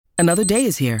Another day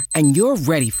is here, and you're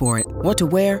ready for it. What to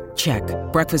wear? Check.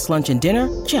 Breakfast, lunch, and dinner?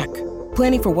 Check.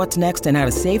 Planning for what's next and how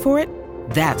to save for it?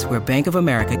 That's where Bank of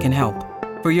America can help.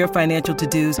 For your financial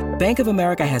to-dos, Bank of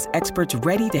America has experts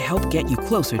ready to help get you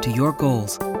closer to your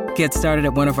goals. Get started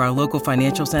at one of our local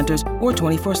financial centers or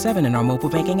 24/7 in our mobile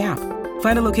banking app.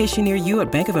 Find a location near you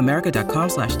at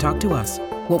bankofamerica.com/talktous.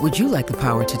 What would you like the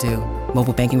power to do?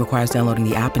 Mobile banking requires downloading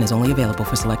the app and is only available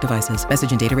for select devices.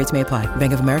 Message and data rates may apply.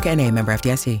 Bank of America N.A., member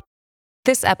FDIC.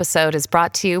 This episode is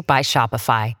brought to you by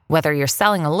Shopify. Whether you're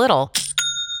selling a little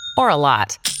or a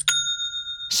lot,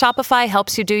 Shopify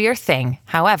helps you do your thing,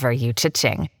 however you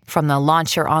cha-ching. From the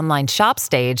launch your online shop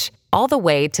stage, all the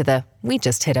way to the we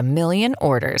just hit 1 million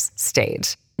orders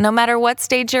stage. No matter what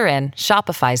stage you're in,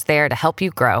 Shopify's there to help you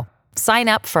grow. Sign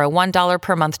up for a $1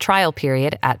 per month trial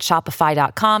period at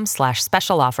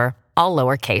shopify.com/special offer, all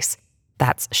lowercase.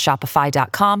 That's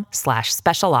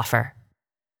shopify.com/special offer.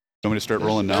 Want me to start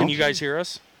rolling now? Can you guys hear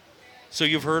us? So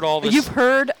you've heard all this? You've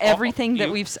heard everything that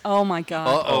we've... Oh, my God.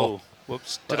 Uh-oh.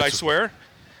 Whoops. Did I swear?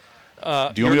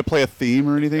 Do you want me to play a theme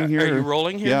or anything here? Are you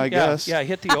rolling here? Yeah, I guess. Yeah,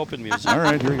 hit the open music. All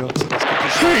right, here we go.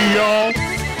 Hey, y'all.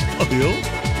 Bill,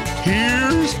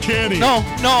 here's Kenny. No.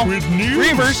 With news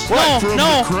Reavers. from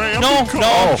No. the Crampy No. Coffee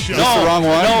Shop. Is this the wrong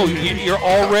one? No, you're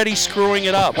already screwing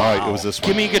it up. All right, it was this one.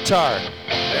 Give me a guitar.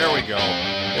 There we go.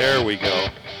 There we go.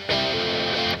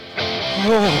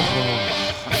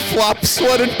 Flop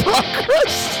sweat in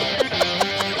progress.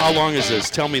 How long is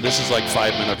this? Tell me this is like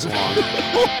 5 minutes long.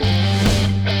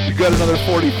 You got another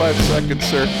 45 seconds,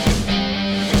 sir.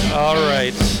 All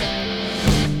right.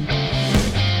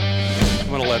 I'm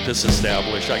going to let this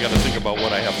establish. I got to think about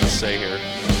what I have to say here.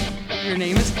 Your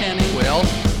name is Kenny. Well,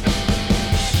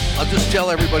 I'll just tell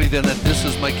everybody then that this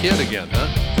is my kid again, huh?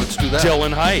 Let's do that.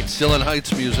 Dylan Heights. Dylan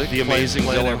Heights music. The amazing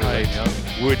Playing Dylan everything,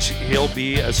 Heights, which he'll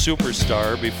be a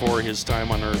superstar before his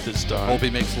time on Earth is done. Hope he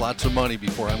makes lots of money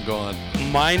before I'm gone.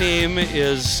 My name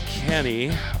is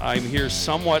Kenny. I'm here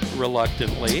somewhat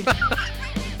reluctantly.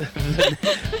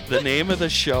 The name of the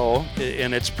show,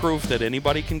 and it's proof that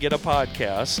anybody can get a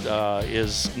podcast,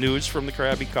 is News from the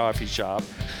Krabby Coffee Shop.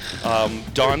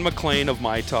 Don McLean of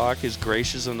My Talk is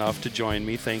gracious enough to join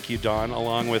me. Thank you, Don,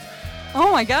 along with... Oh,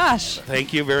 my gosh.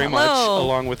 Thank you very much.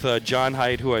 Along with John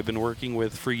Haidt, who I've been working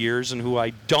with for years and who I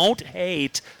don't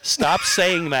hate. Stop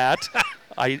saying that.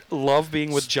 I love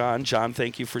being with John. John,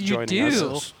 thank you for joining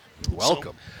us.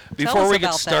 Welcome. Before we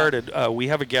get started, we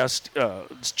have a guest,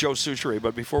 it's Joe Soucheray,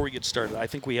 but before we get started, I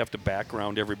think we have to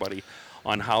background everybody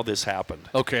on how this happened.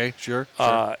 Okay, sure.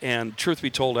 And truth be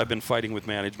told, I've been fighting with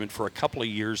management for a couple of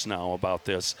years now about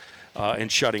this.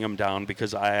 And shutting them down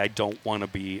because I don't want to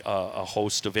be a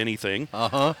host of anything.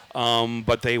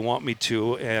 But they want me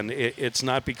to, and it's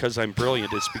not because I'm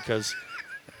brilliant. It's because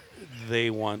they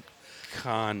want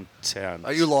content.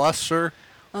 Are you lost, sir?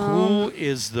 Who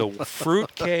is the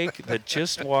fruitcake that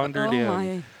just wandered in?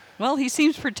 My. Well, he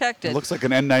seems protected. It looks like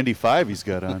an N95 he's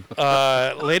got on.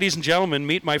 Ladies and gentlemen,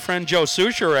 meet my friend Joe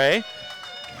Soucheray.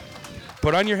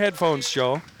 Put on your headphones,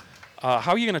 Joe.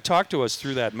 How are you going to talk to us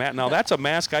through that mask? Now, that's a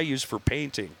mask I use for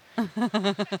painting.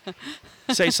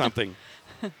 Say something.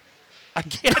 I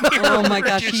can't hear Oh, my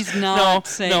gosh, he's not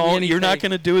saying anything. No, you're not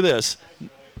going to do this.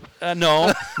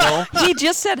 No. He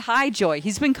just said hi, Joy.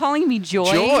 He's been calling me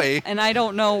Joy. Joy? And I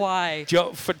don't know why.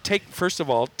 Joe, first of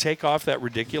all, take off that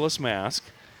ridiculous mask.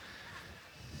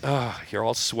 You're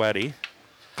all sweaty,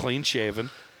 clean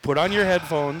shaven. Put on your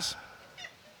headphones.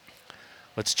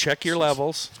 Let's check your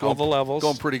levels. All the levels.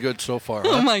 Going pretty good so far.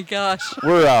 Oh, Huh? my gosh.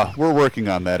 We're working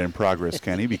on that in progress,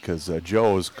 Kenny, because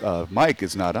Joe's mic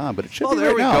is not on, but it should be there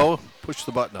right we now. go. Push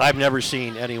the button. I've never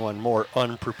seen anyone more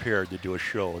unprepared to do a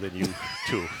show than you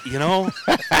two. You know,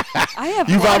 I have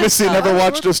You've a lot of obviously stuff. never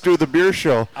watched us do the beer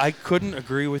show. I couldn't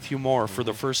agree with you more. For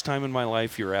the first time in my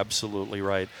life, you're absolutely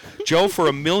right. Joe, for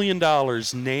 $1 million,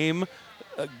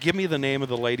 give me the name of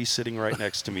the lady sitting right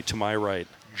next to me, to my right.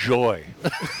 Joy.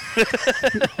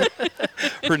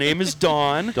 Her name is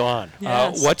Dawn. Dawn.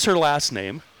 Yes. What's her last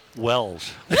name?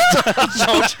 Wells.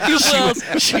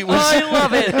 She was. I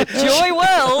love it. Joy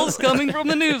Wells coming from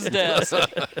the news desk.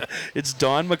 It's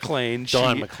Dawn McLean.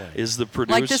 Dawn She McLean. is the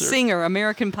producer. Like the singer,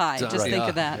 American Pie. Just right. think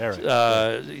of that. There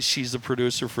it is. She's the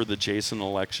producer for the Jason and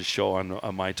Alexis show on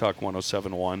My Talk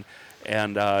 107.1.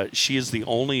 And she is the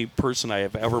only person I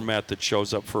have ever met that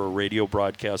shows up for a radio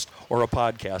broadcast or a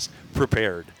podcast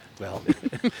prepared. Well,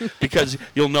 Because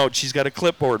you'll note she's got a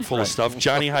clipboard full of stuff.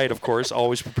 Johnny Haidt, of course,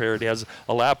 always prepared. He has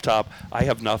a laptop. I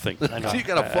have nothing. You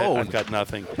got a phone. I've got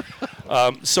nothing.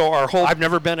 So our whole I've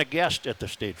never been a guest at the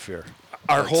state fair.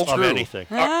 our whole of crew, anything.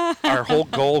 our whole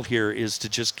goal here is to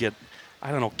just get I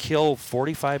don't know, kill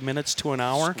 45 minutes to an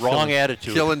hour. Wrong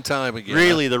attitude. Killing time again.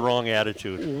 Really the wrong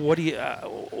attitude. What do you?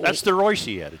 That's the Royce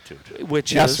attitude.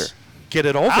 Which Yes, is sir. get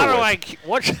it over How do with.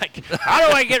 how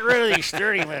do I get rid of these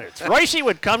 30 minutes? Royce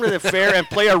would come to the fair and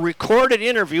play a recorded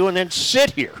interview and then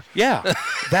sit here. Yeah,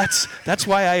 that's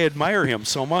why I admire him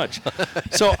so much.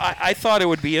 So I thought it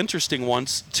would be interesting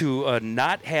once to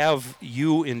not have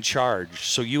you in charge,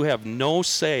 so you have no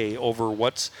say over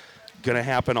what's going to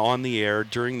happen on the air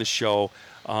during the show.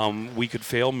 We could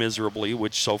fail miserably,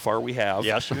 which so far we have.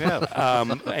 Yes, you have.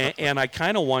 And I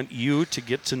kind of want you to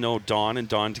get to know Dawn and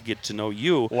Dawn to get to know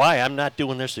you. Why? I'm not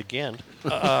doing this again.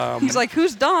 He's like,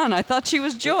 who's Dawn? I thought she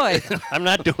was Joy. I'm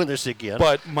not doing this again.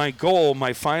 But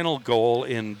my final goal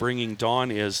in bringing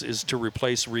Dawn is to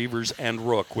replace Reavers and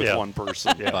Rook with Yeah. one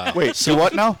person. Yeah. Wait, so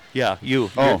what now? Yeah, you.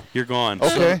 Oh. You're gone.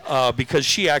 Okay. Because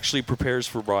she actually prepares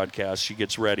for broadcast. She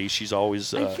gets ready. She's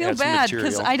always I feel has bad material.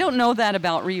 because I don't know that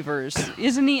about Reavers.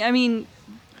 Isn't he? I mean,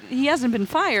 he hasn't been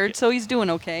fired, so he's doing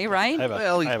okay, right? I have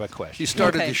a He question.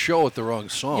 started Okay. the show with the wrong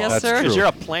song. Yes, That's sir. true. Is there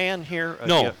a plan here?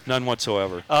 No, Yeah. none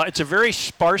whatsoever. It's a very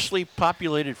sparsely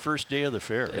populated first day of the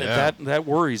fair. That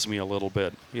worries me a little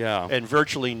bit. Yeah. And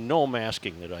virtually no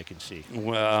masking that I can see.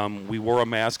 We wore a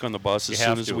mask on the bus as You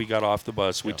have soon as to. we got off the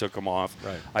bus. We Yeah. took them off.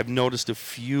 Right. I've noticed a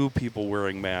few people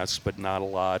wearing masks, but not a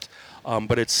lot.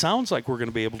 But it sounds like we're going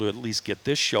to be able to at least get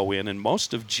this show in and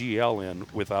most of GL in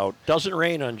without, Doesn't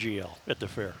rain on GL at the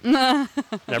fair.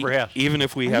 Never has. even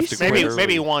if we have to Maybe quit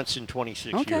maybe early. once in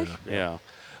 26 Okay. years.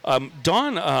 Yeah.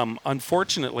 Dawn,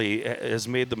 unfortunately, has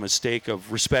made the mistake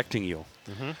of respecting you.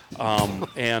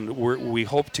 And we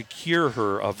hope to cure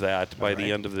her of that by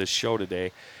the end of this show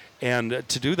today. And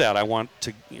to do that, I want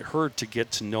her to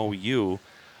get to know you.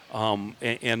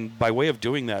 And by way of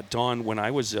doing that, Dawn, when I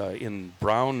was in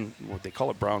Brown, what they call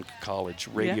it Brown College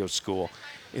radio school,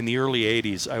 in the early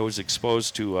 80s, I was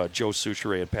exposed to Joe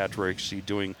Souchere and Pat Rixey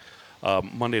doing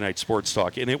Monday Night Sports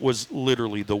Talk, and it was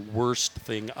literally the worst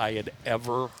thing I had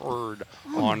ever heard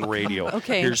on radio.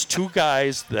 Okay. Here's two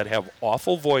guys that have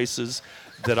awful voices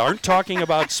that aren't talking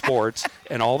about sports,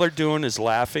 and all they're doing is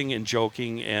laughing and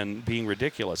joking and being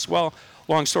ridiculous. Well,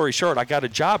 long story short, I got a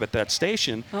job at that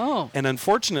station, and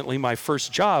unfortunately, my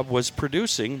first job was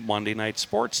producing Monday Night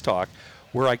Sports Talk,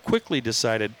 where I quickly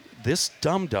decided this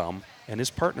dum-dum and his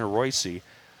partner Royce,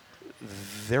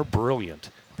 they're brilliant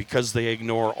because they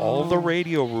ignore all the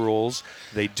radio rules,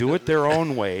 they do it their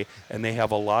own way, and they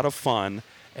have a lot of fun.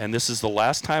 And this is the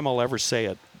last time I'll ever say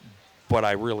it, but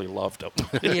I really loved them.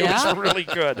 It Yeah? was really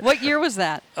good. What year was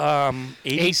that?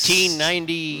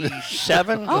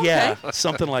 1897? Okay. Yeah,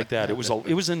 something like that. It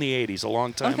was in the 80s, a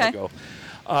long time Okay. ago.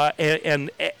 And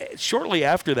shortly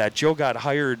after that, Joe got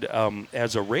hired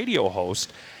as a radio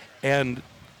host and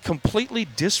completely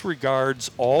disregards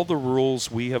all the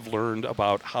rules we have learned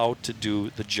about how to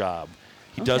do the job.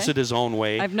 He does Okay. it his own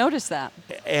way. I've noticed that.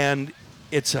 And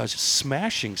it's a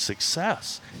smashing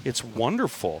success. It's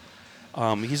wonderful.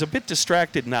 He's a bit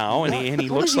distracted now, and he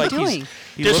What looks is he like doing?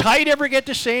 he Does look- Hyde ever get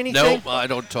to say anything? No, I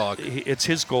don't talk. it's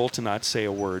his goal to not say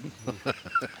a word.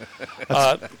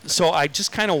 So I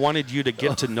just kind of wanted you to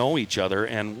get to know each other,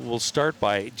 and we'll start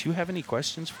by, do you have any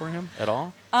questions for him at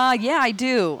all? Yeah, I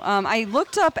do. I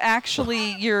looked up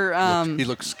actually your He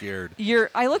looks scared.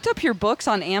 I looked up your books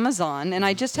on Amazon, and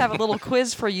I just have a little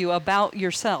quiz for you about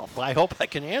yourself. Well, I hope I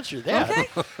can answer that. Okay.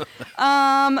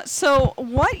 So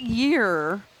what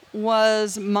year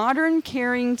was Modern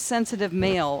Caring Sensitive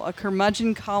Male, a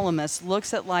curmudgeon columnist,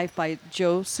 looks at life by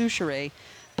Joe Souchere,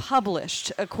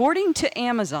 published according to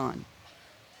Amazon?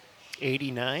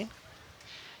 89?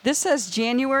 This says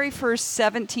January 1st,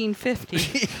 1750.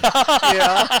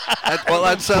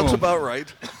 That sounds about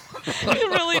right. It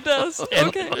really does.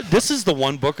 Okay. This is the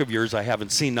one book of yours I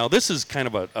haven't seen. Now, this is kind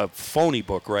of a phony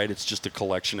book, right? It's just a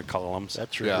collection of columns.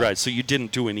 That's right. Yeah. Right, so you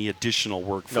didn't do any additional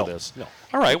work for No, this. no.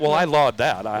 All right, well, I laud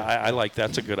that. I like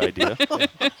that's a good idea.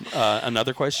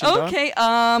 Another question, Dawn? Okay,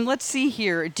 let's see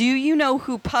here. Do you know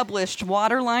who published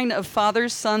Waterline of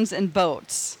Fathers, Sons, and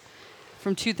Boats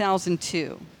from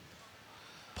 2002?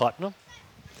 Putnam?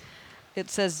 It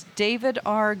says David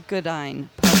R. Goodine,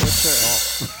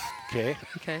 publisher. Okay.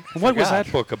 Okay. What was Forgot.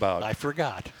 that book about? I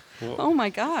forgot. Oh my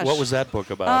gosh. What was that book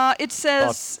about? It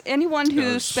says anyone who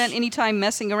Yes. spent any time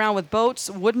messing around with boats,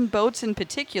 wooden boats in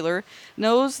particular,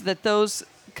 knows that those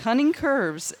cunning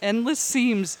curves, endless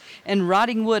seams, and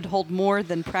rotting wood hold more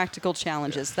than practical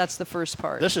challenges. That's the first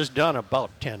part. This is done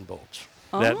about 10 boats.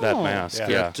 that Oh. mask,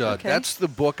 Yeah. yeah. Okay. That's the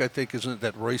book, I think, isn't it,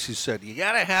 that Royce said, you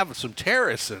got to have some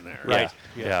terrace in there. Right.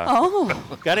 Yeah. Yeah.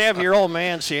 Oh, Got to have your old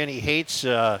man saying he hates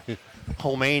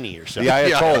Khomeini or The something.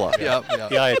 Ayatollah. Yeah.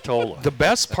 The Ayatollah. The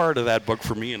best part of that book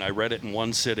for me, and I read it in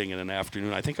one sitting in an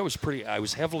afternoon. I think I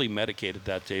was heavily medicated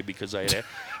that day because I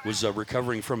was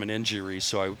recovering from an injury,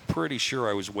 so I'm pretty sure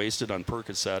I was wasted on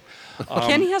Percocet.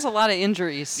 Kenny has a lot of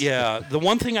injuries. Yeah, the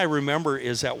one thing I remember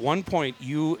is at one point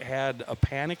you had a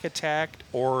panic attack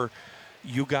or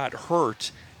you got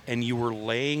hurt and you were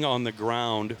laying on the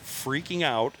ground freaking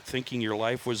out, thinking your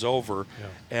life was over,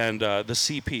 and the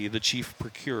CP, the chief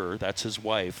procurer, that's his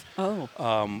wife. Oh.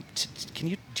 Do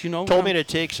you know? Told me to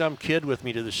take some kid with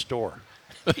me to the store.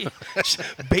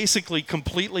 Basically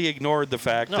completely ignored the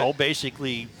fact No, that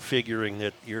basically figuring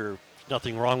that you're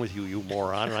nothing wrong with you, you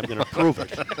moron, and I'm going to prove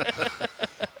it.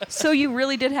 So you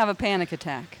really did have a panic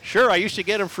attack. Sure, I used to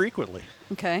get them frequently.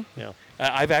 Okay. Yeah.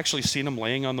 I've actually seen him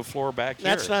laying on the floor back here.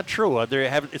 That's not true.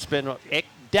 It's been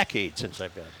decades since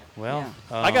I've been. Well,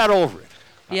 I got over it.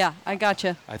 Yeah, I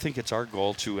gotcha. I think it's our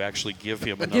goal to actually give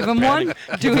him another Give him panic,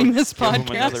 one doing this give him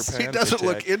another podcast. He panic doesn't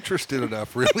look attack. interested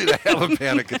enough, really, to have a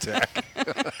panic attack.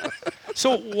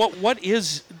 So what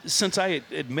is, since I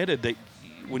admitted that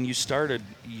when you started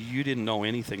you didn't know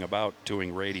anything about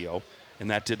doing radio and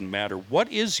that didn't matter, what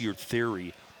is your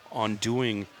theory on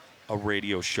doing a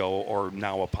radio show or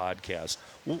now a podcast?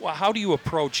 How do you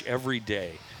approach every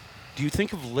day? Do you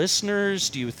think of listeners?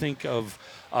 Do you think of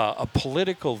a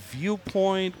political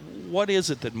viewpoint? What is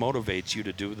it that motivates you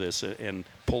to do this and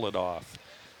pull it off?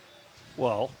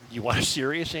 Well, you want a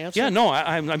serious answer? Yeah, no,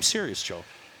 I'm serious, Joe.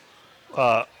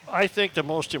 I think the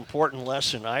most important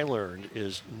lesson I learned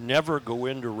is never go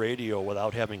into radio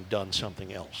without having done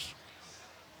something else.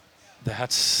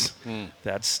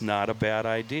 That's not a bad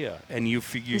idea. And you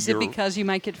figure Is it because you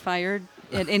might get fired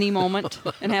at any moment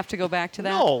and have to go back to that?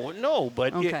 No,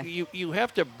 but Okay. you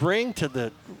have to bring to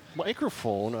the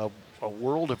microphone a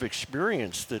world of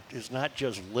experience that is not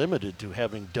just limited to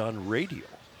having done radio.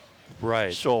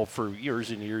 right? So for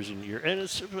years and years and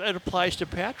years, and it applies to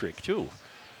Patrick too.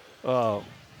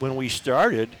 When we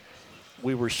started,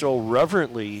 we were so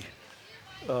reverently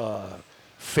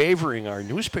favoring our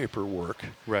newspaper work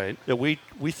Right. that we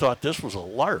thought this was a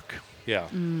lark. Yeah.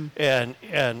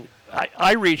 And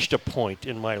I reached a point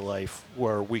in my life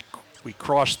where we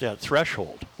crossed that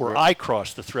threshold, where I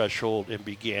crossed the threshold and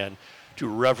began to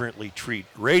reverently treat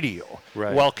radio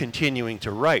Right. while continuing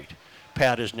to write.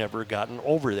 Pat has never gotten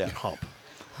over that hump.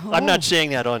 I'm not saying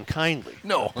that unkindly.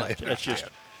 No, That's just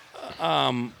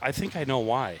I think I know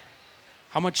why.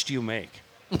 How much do you make?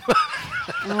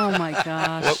 Oh my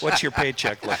gosh. What's your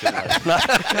paycheck looking like?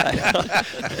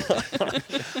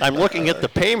 I'm looking at the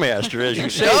paymaster as you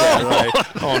say that,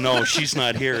 right? Oh no, she's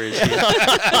not here, is she?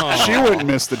 She wouldn't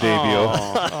miss the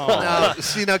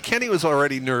debut. Now Kenny was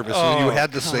already nervous, so you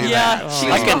had to say Yeah, that. she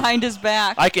was behind his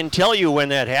back. I can tell you when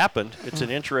that happened. It's an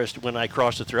interest when I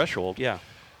crossed the threshold. Yeah.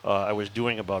 I was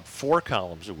doing about 4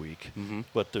 columns a week,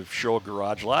 but the show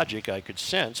Garage Logic I could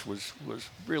sense was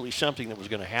really something that was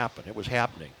going to happen. It was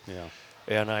happening. Yeah.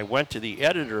 And I went to the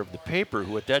editor of the paper,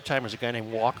 who at that time was a guy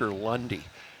named Walker Lundy.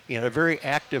 He had a very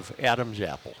active Adam's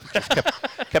apple. Just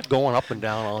kept going up and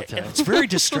down all the time. It's very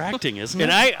distracting, isn't it?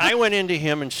 And I went into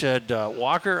him and said,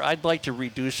 Walker, I'd like to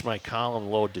reduce my column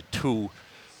load to 2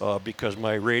 because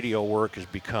my radio work has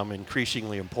become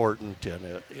increasingly important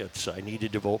and I need to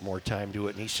devote more time to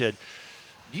it. And he said,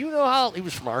 do you know how, he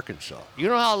was from Arkansas, you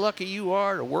know how lucky you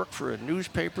are to work for a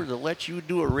newspaper that lets you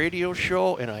do a radio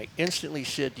show? And I instantly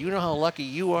said, do you know how lucky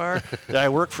you are that I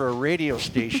work for a radio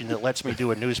station that lets me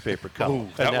do a newspaper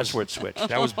column? that And that's was- where it switched.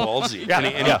 That was ballsy. Yeah, and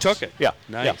he yeah, took it. yeah,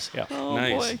 Nice. yeah, yeah. Oh,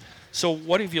 nice. boy. So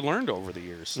what have you learned over the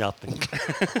years? Nothing.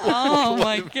 Oh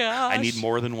my gosh. I need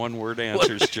more than one word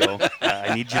answers, Joe.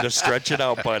 I need you to stretch it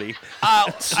out, buddy.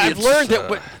 I've learned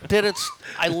that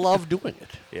I love doing it.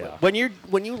 Yeah. When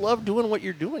you love doing what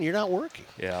you're doing, you're not working.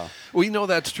 Yeah. We know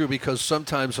that's true because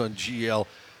sometimes on GL,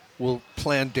 we'll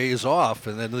plan days off,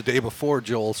 and then the day before,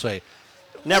 Joel will say,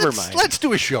 Never "Let's- mind." Let's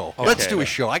do a show. Let's Okay. do a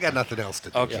show. I got nothing else to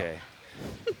do." Okay.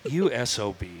 You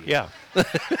SOB. Yeah.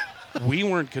 We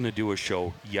weren't going to do a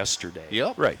show yesterday.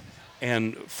 Yep. Right.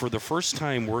 And for the first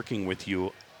time working with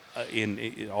you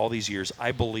in all these years,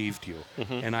 I believed you.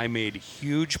 And I made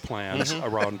huge plans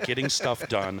around getting stuff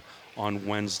done on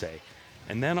Wednesday.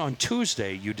 And then on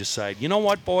Tuesday, you decide, you know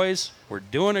what, boys? We're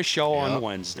doing a show on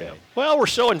Wednesday. Well, we're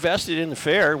so invested in the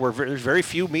fair. There's very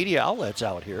few media outlets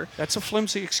out here. That's a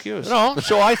flimsy excuse. No,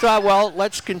 so I thought, well,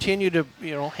 let's continue to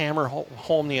hammer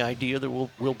home the idea that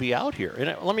we'll be out here.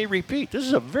 And let me repeat, this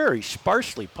is a very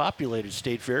sparsely populated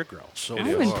state fairground. So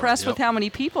I'm impressed with how many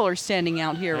people are standing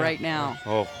out here right now.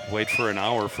 Oh, wait for an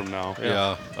hour from now.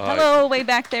 Yeah. Hello, way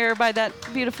back there by that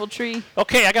beautiful tree.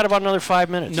 Okay, I got about another 5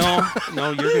 minutes. No,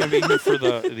 you're going to be here for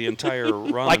the entire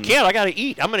run. I can't. I got to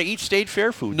eat. I'm going to eat state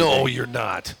fair food. No, today. you're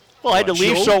not. Well, I had to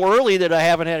leave Joe? so early that I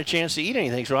haven't had a chance to eat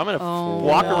anything, so I'm going to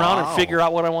walk around and figure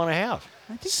out what I want to have.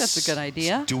 I think that's a good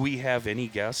idea. Do we have any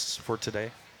guests for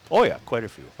today? Oh, yeah, quite a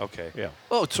few. Okay. Yeah.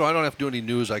 Oh, so I don't have to do any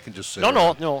news. I can just say.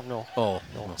 No. Oh,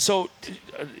 So,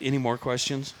 any more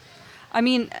questions? I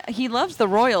mean, he loves the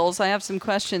Royals. I have some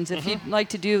questions. If you'd like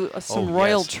to do some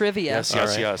Royal trivia.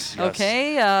 Yes.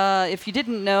 Okay. If you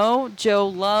didn't know, Joe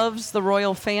loves the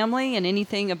royal family and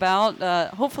anything about.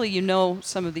 Hopefully, you know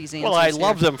some of these answers. Well, I here.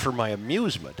 love them for my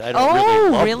amusement. I don't really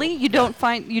love really? them. You don't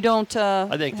find you don't.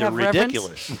 I think they're have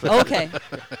reverence? ridiculous. Okay.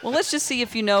 Well, let's just see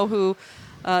if you know who.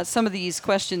 Some of these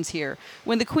questions here.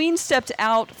 When the Queen stepped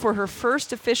out for her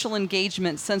first official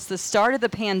engagement since the start of the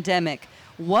pandemic,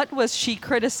 what was she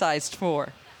criticized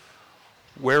for?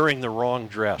 Wearing the wrong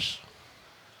dress.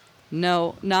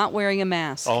 No, not wearing a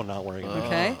mask. Oh, not wearing a mask.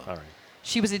 Okay. All right.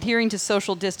 She was adhering to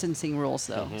social distancing rules,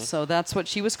 though. So that's what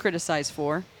she was criticized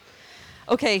for.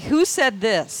 Okay, who said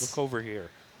this? Look over here.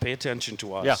 Pay attention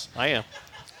to us. Yeah, I am.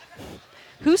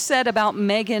 Who said about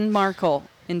Meghan Markle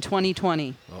in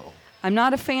 2020? I'm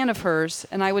not a fan of hers,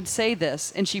 and I would say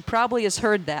this, and she probably has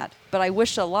heard that, but I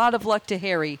wish a lot of luck to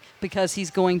Harry because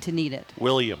he's going to need it.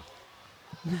 William.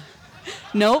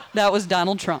 Nope, that was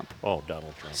Donald Trump. Oh,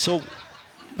 Donald Trump. So,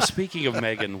 speaking of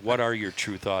Meghan, what are your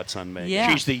true thoughts on Meghan?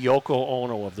 Yeah. She's the Yoko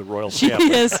Ono of the royal She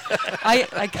family. is.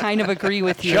 I kind of agree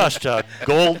with you. Just a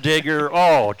gold digger.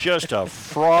 Oh, just a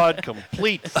fraud,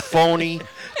 complete phony.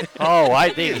 Oh, I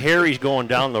think Harry's going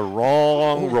down the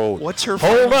wrong road. What's her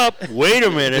Hold up. Wait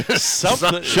a minute.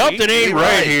 Something ain't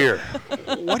right here.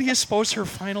 What do you suppose her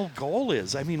final goal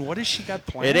is? I mean, what has she got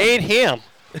planned? It ain't him.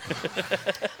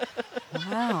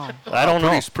 Wow. I don't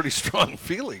know. pretty strong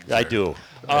feelings. I there. do.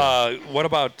 What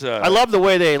about... I love the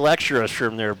way they lecture us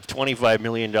from their $25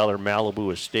 million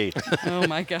Malibu estate. Oh,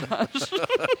 my gosh.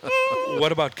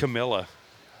 what about Camilla?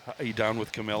 Are you down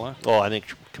with Camilla? Oh, I think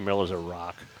Camilla's a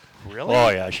rock. Really? Oh,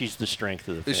 yeah, she's the strength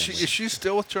of the family. Is she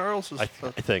still with Charles? I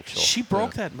think so. She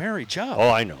broke that marriage up.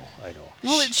 Oh, I know.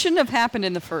 Well, it shouldn't have happened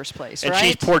in the first place, And right?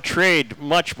 she's portrayed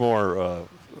much more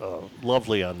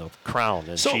lovely on the Crown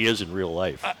than she is in real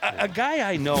life. A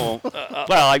guy I know...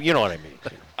 well, you know what I mean.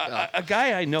 a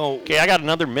guy I know... Okay, I got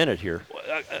another minute here.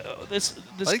 This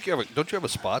I think don't you have a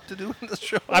spot to do in this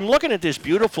show? I'm looking at this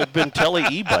beautiful Bentelli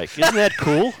e-bike. Isn't that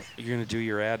cool? You're going to do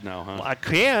your ad now, huh? I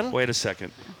can. Wait a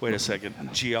second.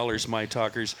 GLers, My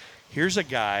Talkers. Here's a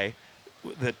guy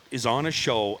that is on a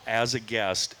show as a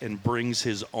guest and brings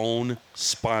his own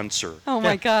sponsor. Oh,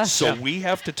 my gosh. So we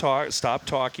have to stop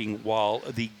talking while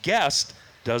the guest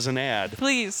does an ad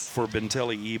Please. for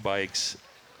Bentelli e-bikes.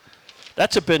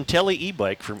 That's a Bentelli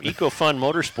e-bike from EcoFun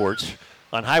Motorsports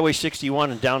on Highway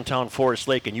 61 in downtown Forest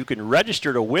Lake, and you can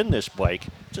register to win this bike.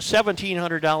 It's a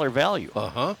 $1,700 value.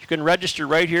 You can register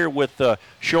right here with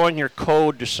showing your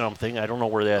code to something. I don't know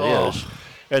where that is.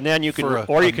 And then you can,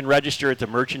 you can register at the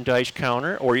merchandise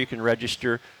counter, or you can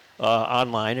register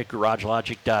online at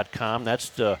GarageLogic.com. That's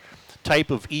the type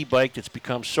of e-bike that's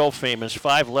become so famous.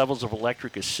 5 levels of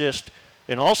electric assist,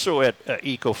 and also at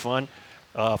EcoFun,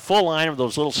 full line of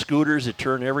those little scooters that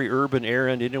turn every urban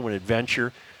errand into an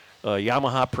adventure.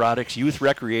 Yamaha products, youth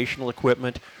recreational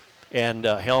equipment, and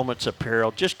helmets,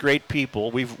 apparel. Just great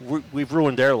people. We've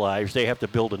ruined their lives. They have to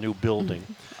build a new building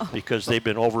because they've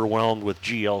been overwhelmed with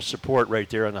GL support right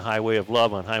there on the Highway of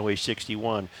Love on Highway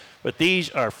 61. But these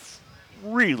are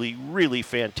really, really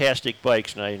fantastic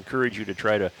bikes, and I encourage you to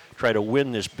try to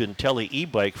win this Bentelli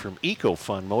e-bike from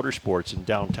EcoFun Motorsports in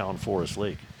downtown Forest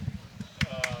Lake.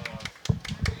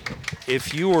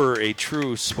 If you were a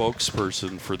true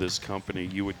spokesperson for this company,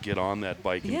 you would get on that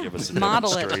bike and give us a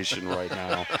model demonstration right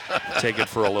now. Take it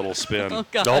for a little spin. Oh,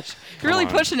 gosh. Nope. You're really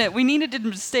Come on. pushing it. We needed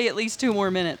to stay at least 2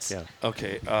 more minutes. Yeah.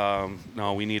 Okay.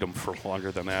 No, we need them for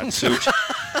longer than that. Such.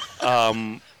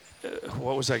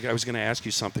 What was I was going to ask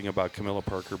you something about Camilla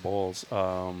Parker Bowles.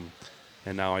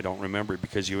 and now I don't remember it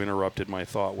because you interrupted my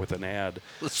thought with an ad.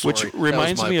 Sorry, Which that was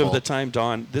reminds my me of fault. the time,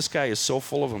 Don, this guy is so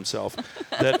full of himself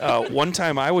that one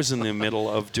time I was in the middle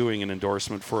of doing an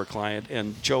endorsement for a client,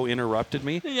 and Joe interrupted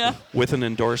me Yeah. with an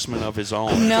endorsement of his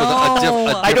own. No.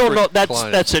 I don't know. That's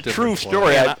client, that's a different true client.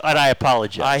 story, Yeah. and I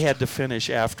apologize. I had to finish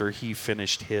after he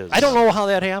finished his. I don't know how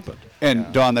that happened.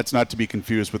 And Don, that's not to be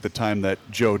confused with the time that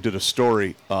Joe did a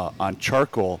story on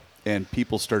charcoal, and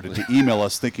people started to email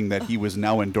us thinking that he was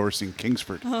now endorsing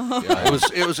Kingsford. Yeah,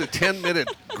 it was a 10-minute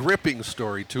gripping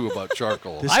story too about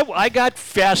charcoal. I got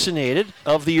fascinated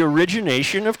of the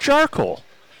origination of charcoal.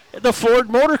 The Ford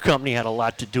Motor Company had a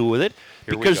lot to do with it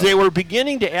Here we because go. they were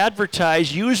beginning to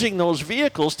advertise using those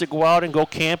vehicles to go out and go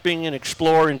camping and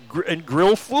explore and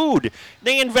grill food.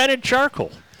 They invented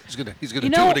charcoal. He's gonna You do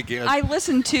know, it again. I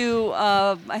listened to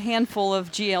a handful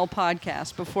of GL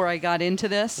podcasts before I got into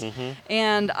this,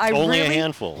 and I Only really, a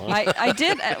handful, huh? I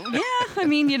did, yeah. I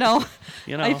mean, You know.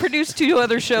 I produced 2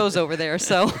 other shows over there,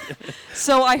 so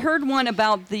I heard one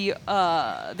about the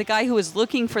guy who was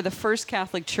looking for the first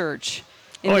Catholic church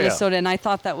in Oh, yeah. Minnesota, and I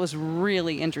thought that was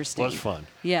really interesting. Was fun.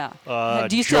 Yeah.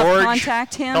 Do you George, still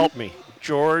contact him? Help me,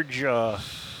 George.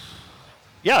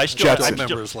 Yeah, I still Jetson. I I'm remember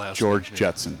still- his last George name.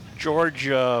 Jetson. George.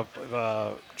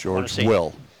 wanna George say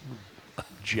Will.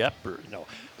 Jep or no.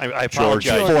 I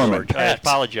apologize, Foreman. George. I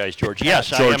apologize, George.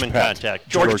 Yes, I George am in Pett. contact.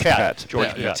 George Pett. Pett. George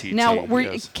Yeah, Pett. T- Now,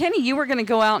 yes. Kenny, you were going to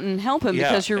go out and help him Yeah.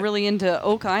 because you're really into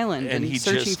Oak Island and, he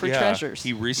searching just, for yeah, treasures.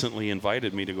 He recently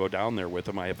invited me to go down there with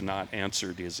him. I have not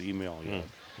answered his email yet.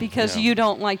 Because Yeah. you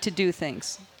don't like to do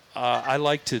things. I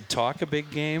like to talk a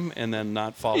big game and then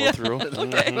not follow through.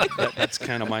 That's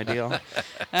kind of my deal.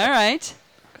 All right.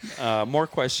 More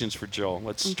questions for Joe.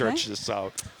 Let's stretch this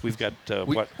out. We've got,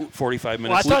 45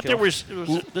 Well, I minutes? thought to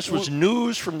kill? this was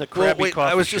news from the Well, Krabby wait,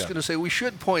 Coffee I was just Shop. going to say we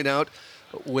should point out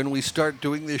when we start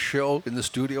doing this show in the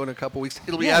studio in a couple weeks,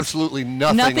 it'll be Yes. absolutely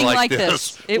nothing, Nothing like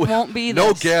this. this. It won't be no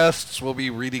this. guests. We'll be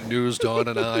reading news, Dawn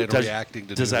and I, and Does- reacting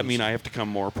to Does that news. mean I have to come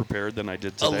more prepared than I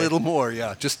did A today? little more,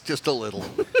 yeah, just a little.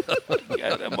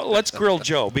 Yeah, but let's grill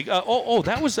Joe.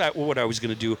 That was what I was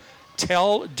going to do.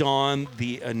 Tell Dawn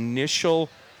the initial,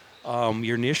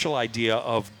 your initial idea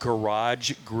of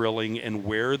garage grilling and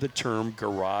where the term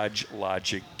garage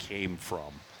logic came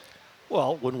from.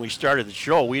 Well, when we started the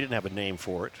show, we didn't have a name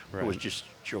for it. It was Right. just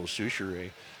Joe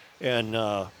Souchere. And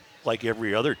like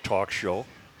every other talk show,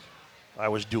 I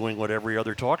was doing what every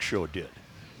other talk show did.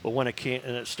 But when it came,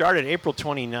 and it started April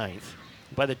 29th,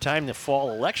 by the time the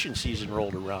fall election season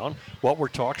rolled around, what were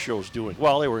talk shows doing?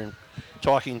 Well, they were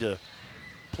talking to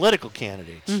political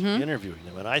candidates, interviewing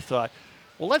them. And I thought,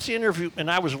 well, let's interview,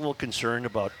 and I was a little concerned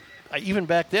about, even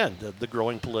back then, the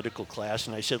growing political class.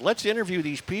 And I said, let's interview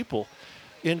these people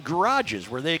in garages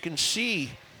where they can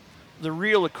see the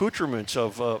real accoutrements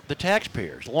of the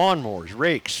taxpayers: lawnmowers,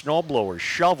 rakes, snowblowers,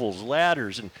 shovels,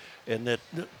 ladders, and that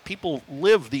people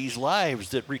live these lives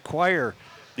that require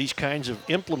these kinds of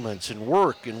implements and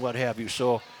work and what have you.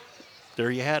 So there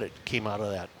you had it. Came out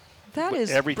of that. That But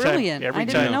is every time- brilliant. every I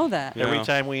didn't time- know that. Yeah. Every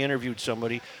time we interviewed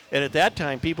somebody, and at that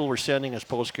time, people were sending us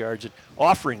postcards and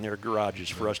offering their garages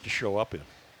for us to show up in.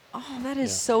 Oh, that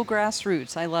is so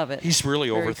grassroots. I love it. He's really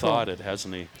Very overthought cool. it,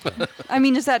 hasn't he? I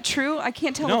mean, is that true? I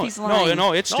can't tell if he's lying.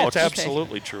 No, it's No, it's okay.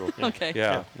 absolutely true. Okay.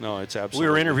 Yeah, no, it's absolutely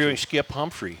We were interviewing true. Skip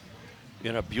Humphrey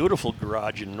in a beautiful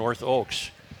garage in North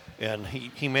Oaks, and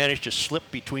he managed to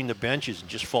slip between the benches and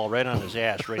just fall right on his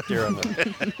ass right there on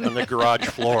the garage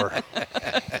floor.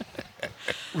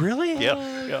 Really?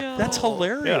 Yeah. That's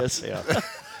hilarious. Yeah.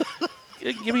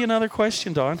 Give me another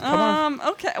question, Don. Come on.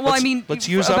 Okay. Well, I mean, let's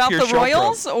use up about your the show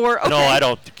Royals, or okay. No, I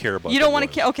don't care about You the don't want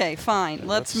Royals. to. Okay, fine.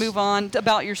 Let's move on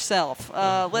about yourself.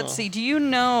 Let's see. Do you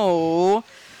know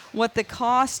what the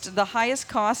highest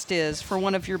cost is for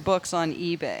one of your books on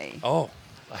eBay? Oh,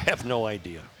 I have no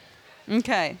idea.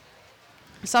 Okay.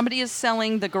 Somebody is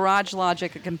selling the Garage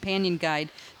Logic, a companion guide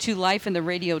to life in the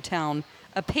radio town,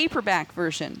 a paperback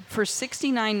version for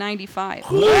 $69.95.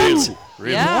 What?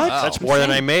 Really? Yeah. That's more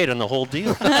than I made on the whole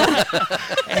deal.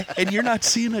 and you're not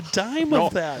seeing a dime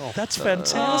of that. That's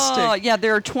fantastic. Oh, yeah,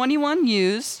 there are 21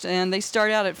 used, and they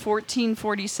start out at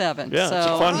 $14.47. Yeah, so, it's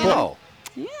a fun you book. know,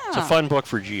 Yeah. It's a fun book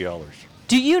for GLers.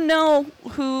 Do you know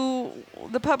who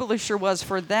the publisher was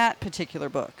for that particular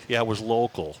book? Yeah, it was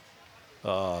local.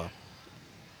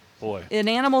 Boy, An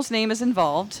animal's name is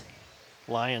involved.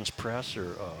 Lions Press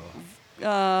or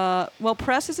Well,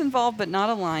 press is involved, but not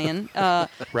a lion. A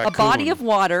Raccoon. body of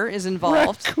water is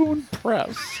involved. Raccoon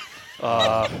Press.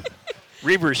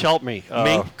 Reavers, help me.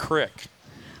 Mink Crick.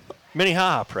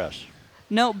 Minnehaha Press.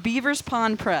 No, Beaver's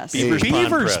Pond Press. Beaver's Beaver's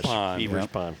Pond Press. Pond. Beaver's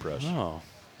Yep. Pond Press. Oh.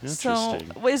 So,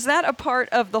 Interesting. is that a part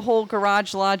of the whole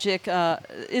Garage Logic?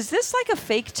 Is this like a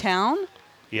fake town?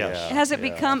 Yes. Yeah. Has it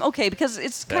become okay? Because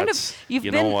it's kind That's- of you've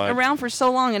you know been what? around for so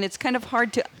long, and it's kind of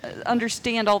hard to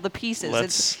understand all the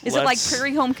pieces. Is it like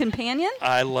Prairie Home Companion?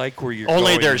 I like where you're Only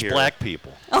going there's here. black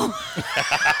people.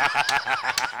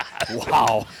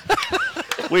 Wow.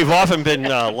 We've often been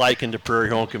likened to Prairie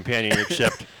Home Companion,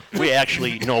 except we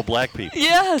actually know black people.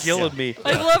 Yes. Killing me.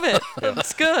 I love it.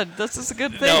 It's good. This is a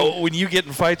good thing. No, when you get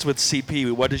in fights with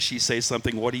CP, what does she say?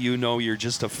 Something, what do you know? You're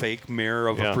just a fake mayor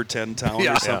of Yeah. a pretend town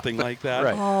Yeah. or something like that.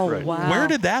 Right. Oh Right. wow. Where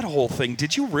did that whole thing?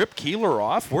 Did you rip Keeler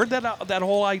off? Where did that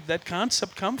whole that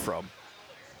concept come from?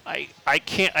 I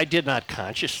did not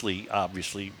consciously,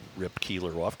 obviously, rip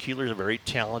Keeler off. Keeler's a very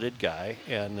talented guy,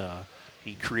 and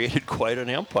he created quite an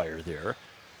empire there.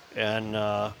 And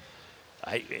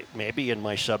maybe in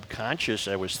my subconscious,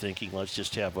 I was thinking, let's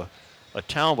just have a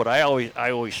town. But I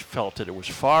always felt that it was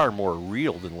far more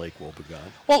real than Lake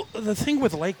Wobegon. Well, the thing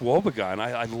with Lake Wobegon,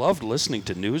 I loved listening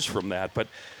to news from that, but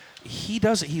he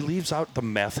leaves out the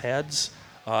meth heads.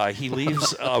 He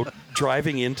leaves out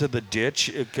driving into the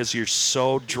ditch because you're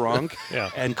so drunk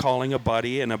and calling a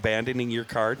buddy and abandoning your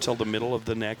car till the middle of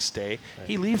the next day.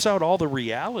 He leaves out all the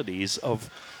realities of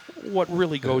what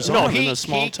really goes on in a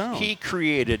small town. He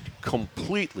created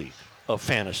completely a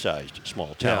fantasized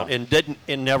small town Yeah.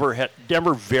 and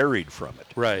never varied from it.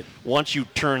 Right. Once you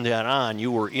turned that on,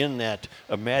 you were in that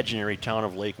imaginary town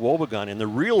of Lake Wobegon, and the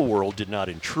real world did not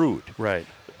intrude. Right.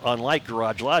 Unlike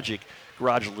Garage Logic,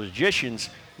 Garage Logicians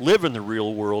live in the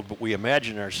real world, but we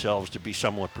imagine ourselves to be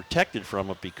somewhat protected from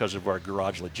it because of our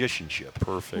garage logicianship.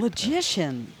 Perfect.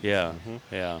 Logician. Yeah.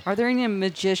 Yeah. Are there any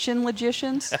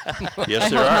logicians? Yes, I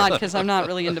there hope are. not, because I'm not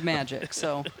really into magic.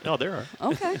 So No, there are.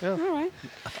 okay, all right.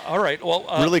 All right. Well,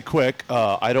 Really quick,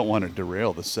 I don't want to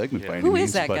derail the segment by any Who means,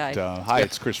 is that but guy? hi,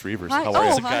 it's Chris Reavers. Hi. How Oh, are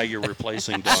there's you? a guy you're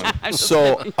replacing, Don.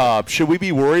 So, should we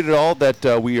be worried at all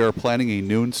that we are planning a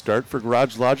noon start for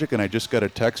Garage Logic? And I just got a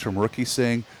text from Rookie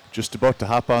saying, just about to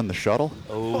hop on the shuttle.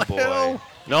 Oh boy.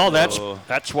 No,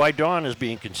 that's why Dawn is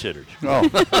being considered. Oh,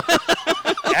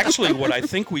 Actually, what I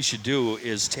think we should do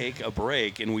is take a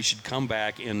break, and we should come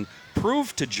back and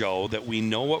prove to Joe that we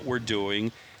know what we're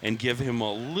doing, and give him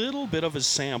a little bit of a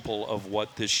sample of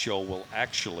what this show will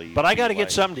actually. But I got to be get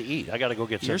like. something to eat. I got to go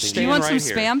get You're something to Do you eat. want right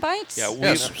some here. spam bites? Yeah, we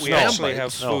Yes, we no. actually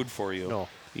have No. food for you. No.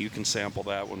 You can sample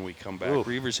that when we come back. Ooh.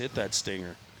 Reavers, hit that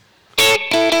stinger.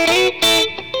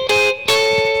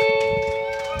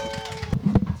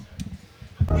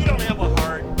 We don't have a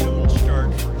hard noon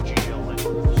start for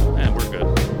GL. And we're good.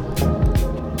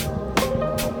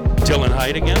 Dylan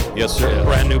Hyde again? yes, sir.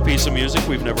 Brand new piece of music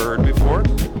we've never heard before.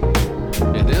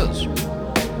 It is.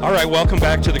 All right, welcome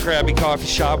back to the Krabby Coffee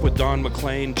Shop with Don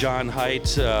McLean, John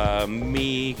Haidt,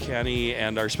 me, Kenny,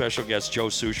 and our special guest, Joe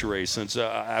Souchere. Since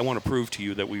I want to prove to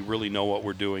you that we really know what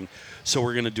we're doing, so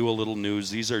we're going to do a little news.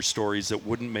 These are stories that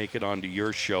wouldn't make it onto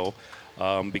your show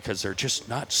because they're just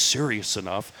not serious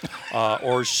enough,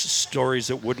 or stories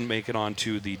that wouldn't make it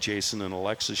onto the Jason and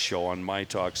Alexis show on My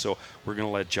Talk. So we're going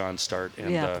to let John start and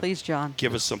Yeah, please, John.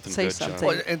 give us something Say good, something. John.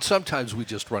 Well, and sometimes we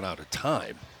just run out of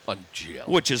time on GL.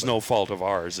 Which is no fault of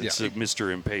ours. It's Yeah.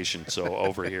 Mr. Impatient, so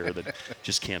over here that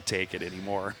just can't take it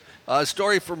anymore. A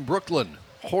story from Brooklyn.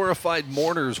 Horrified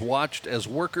mourners watched as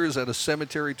workers at a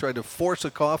cemetery tried to force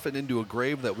a coffin into a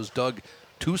grave that was dug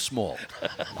too small,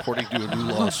 according to a new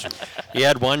lawsuit. He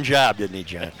had one job, didn't he,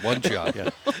 John? One job.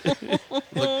 You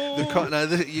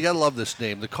got to love this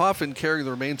name. The coffin carrying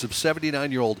the remains of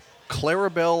 79-year-old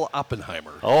Clarabelle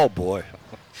Oppenheimer Oh, boy.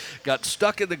 got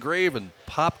stuck in the grave and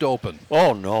popped open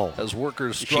Oh, no. as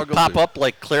workers Did she struggled pop to up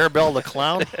like Clarabelle the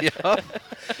Clown?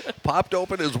 popped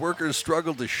open as workers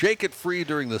struggled to shake it free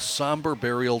during the somber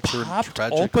burial turned Popped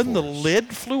tragic open, the force.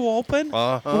 lid flew open.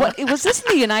 What, was this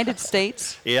in the United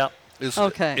States? Yeah. Is-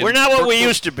 Okay. in We're not what we Brooklyn.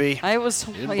 used to be. I was,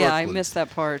 In yeah, I Brooklyn. missed that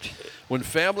part. When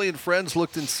family and friends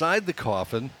looked inside the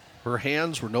coffin, her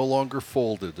hands were no longer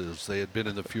folded as they had been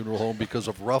in the funeral home because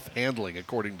of rough handling,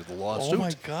 according to the lawsuit. Oh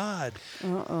my God!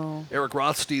 Eric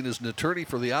Rothstein is an attorney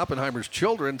for the Oppenheimer's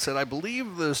children, said, I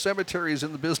believe the cemetery is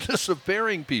in the business of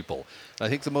burying people. I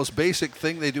think the most basic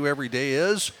thing they do every day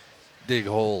is dig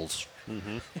holes.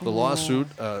 The lawsuit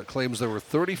claims there were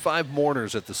 35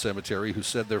 mourners at the cemetery who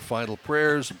said their final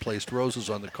prayers and placed roses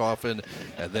on the coffin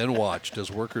and then watched as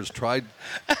workers tried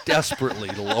desperately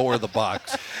to lower the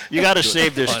box. You got to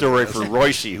save this story for Fundraising.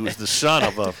 Royce, who's the son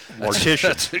of a mortician.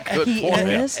 That's a good He point.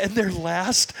 is? And their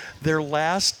last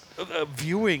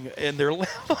viewing and their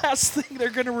last thing they're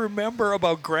going to remember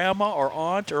about grandma or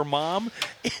aunt or mom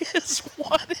is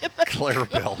what in the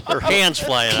Clarabelle. Her hands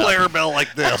flying out. Clarabelle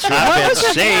like this. I've been Was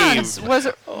her saved. hands? Was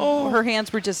it? her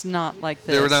hands were just not like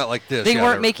this. They were not like this. They yeah,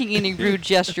 weren't making any rude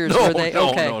gestures, No, were they? no,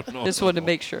 okay. no, Just no, wanted to no.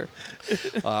 make sure.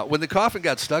 When the coffin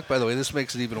got stuck, by the way, this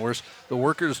makes it even worse. The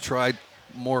workers tried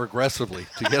more aggressively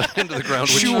to get it into the ground.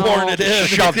 which- Shoehorn it in.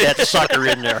 Shove that sucker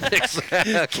in there.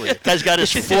 Exactly. Guy's got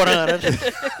his foot on it.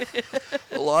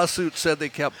 The lawsuit said they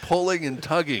kept pulling and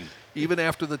tugging even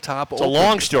after the top It's a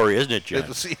long story, isn't it,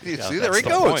 John? See, Yeah, there that's he the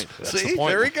goes. point. That's See, the point.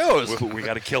 there he goes. We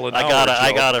got to kill it.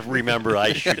 I gotta remember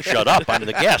I should shut up. I'm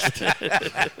the guest.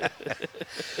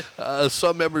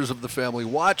 Some members of the family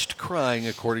watched crying,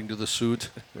 according to the suit.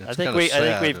 I think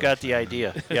we've got the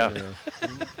idea. Yeah.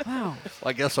 Wow.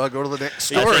 I guess I'll go to the next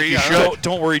Yeah, I story. think you should.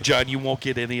 Don't worry, John. You won't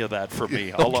get any of that from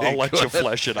me. I'll let you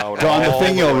flesh it out. Don, the all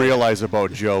thing the you'll way. realize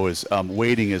about Joe is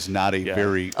waiting is not a Yeah.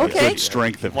 very Okay. good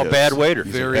strength of I'm a his. bad waiter.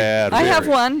 He's a Very- bad I have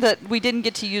waiter. one that we didn't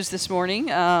get to use this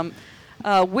morning.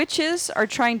 Witches are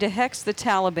trying to hex the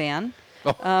Taliban.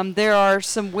 There are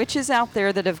some witches out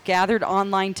there that have gathered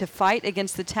online to fight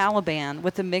against the Taliban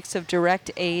with a mix of direct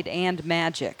aid and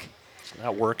magic. It's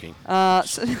not working.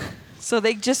 So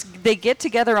they get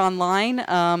together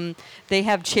online. They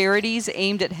have charities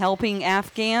aimed at helping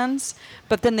Afghans,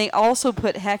 but then they also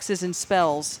put hexes and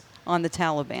spells on the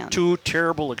Taliban. 2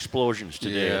 terrible explosions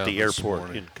today Yeah, at the this airport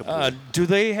morning. in Kabul. Do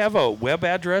they have a web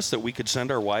address that we could send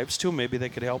our wives to? Maybe they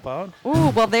could help out. Ooh,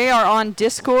 well, they are on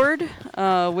Discord,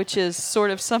 which is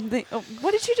sort of something. Oh,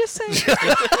 what did you just say?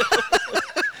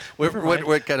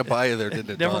 What kind of bio there,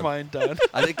 didn't it? Never Don? mind, Don.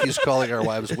 I think he's calling our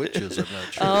wives witches. I'm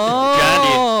not sure.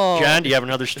 Oh. John, do you have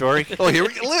another story? Oh, here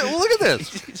we go. Look at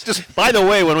this. It's just By the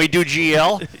way, when we do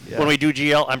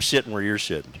GL, I'm sitting where you're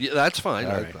sitting. yeah, that's fine.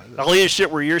 All right. I'll either sit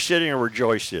where you're sitting or where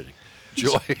Joy's sitting.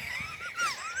 Joy.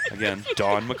 Again,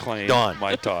 Don McLean. Don.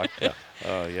 My talk. Yeah.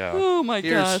 Yeah. Oh my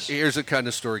gosh. Here's the kind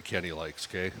of story Kenny likes.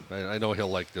 Okay, I know he'll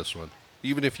like this one,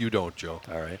 even if you don't, Joe.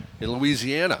 All right. In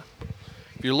Louisiana,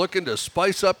 if you're looking to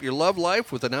spice up your love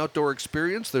life with an outdoor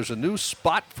experience, there's a new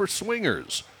spot for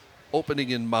swingers opening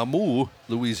in Mamou,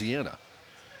 Louisiana.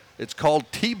 It's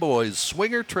called T-Boy's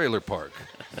Swinger Trailer Park.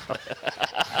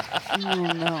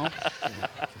 Oh no.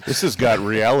 This has got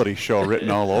reality show written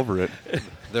all over it.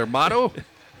 Their motto: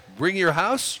 bring your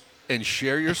house and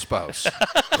share your spouse.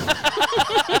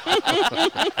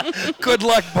 Good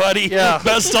luck, buddy. Yeah.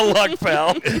 Best of luck,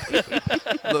 pal.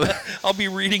 I'll be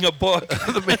reading a book.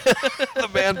 The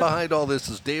man behind all this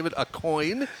is David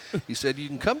Acoin. He said, you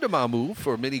can come to Mamou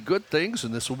for many good things,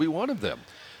 and this will be one of them.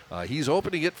 He's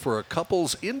opening it for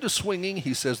couples into swinging.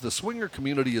 He says the swinger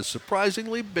community is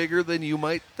surprisingly bigger than you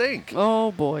might think.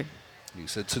 Oh boy. He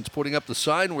said since putting up the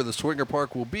sign where the swinger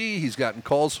park will be, he's gotten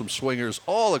calls from swingers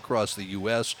all across the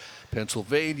U.S.,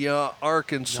 Pennsylvania,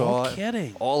 Arkansas, No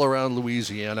kidding. all around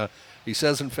Louisiana. He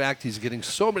says, in fact, he's getting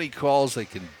so many calls they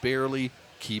can barely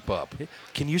keep up.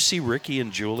 Can you see Ricky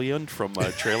and Julian from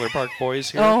Trailer Park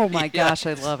Boys here? Oh my gosh,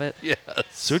 I love it. Yes.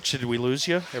 Such, did we lose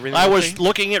you? Everything I okay? was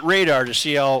looking at radar to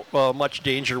see how much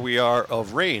danger we are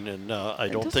of rain, and I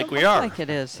It don't doesn't think we look are. like it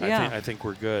is. I Yeah. think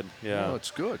we're good. Yeah. Oh, it's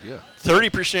good, yeah.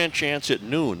 30% chance at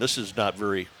noon. This is not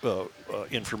very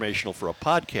informational for a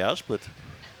podcast, but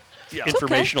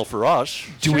informational for us.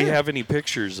 Do we Sure. have any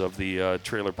pictures of the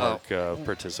trailer park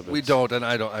participants? We don't, and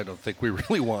I don't think we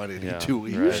really want any Yeah, to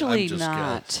either. right. Usually I'm just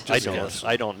not.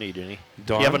 I don't need any. Do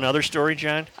Dawn? you have another story,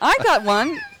 John? I got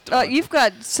one. You've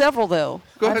got several though.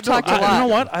 Go I've ahead, talked Dawn. a lot. You know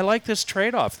what? I like this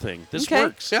trade-off thing. This Okay.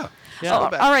 works. Yeah. Yeah.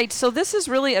 Oh, all right, so this is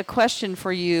really a question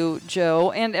for you,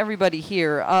 Joe, and everybody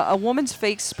here. A woman's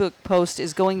Facebook post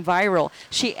is going viral.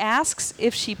 She asks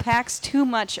if she packs too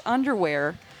much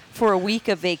underwear for a week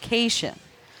of vacation.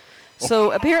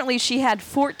 So apparently she had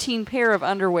 14 pair of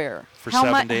underwear. For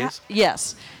 7 days?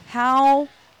 Yes. How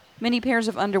many pairs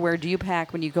of underwear do you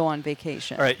pack when you go on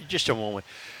vacation? All right, just a moment.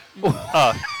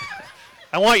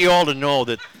 I want you all to know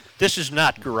that this is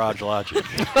not Garage Logic.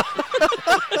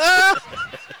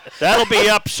 That'll be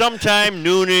up sometime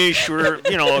noonish.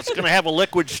 It's going to have a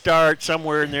liquid start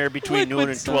somewhere in there between noon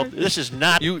and 12. This is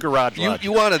not Garage Logic.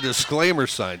 You want a disclaimer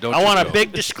sign, don't you? I want a Joe?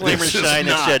 big disclaimer This is sign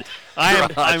that not said, I am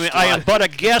Garage but a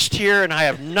guest here and I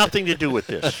have nothing to do with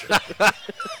this.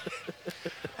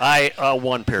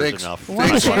 One pair is enough.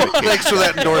 Thanks for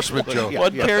that endorsement, Joe.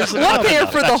 One pair's One enough. pair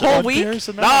for the That's whole enough.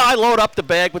 week? No, I load up the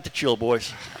bag with the Chill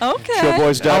Boys. Okay.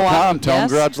 Showboys.com. Tell them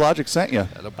yes. Garage Logic sent you.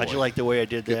 How'd you like the way I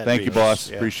did that? Thank you, Beavis? boss.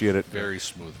 Yeah. Appreciate it. Very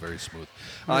smooth, very smooth.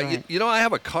 Right. You know, I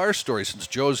have a car story since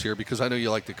Joe's here because I know you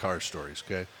like the car stories,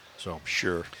 okay? So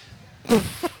Sure.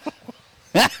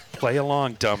 Play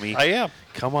along, dummy. I am.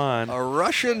 Come on. a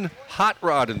Russian hot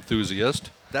rod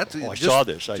enthusiast. I saw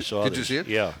this. I saw Did you this. see it?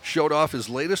 Yeah. Showed off his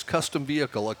latest custom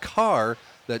vehicle, a car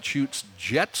that shoots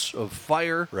jets of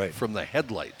fire Right. from the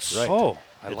headlights. Right. Oh,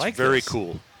 I It's like very this.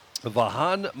 cool.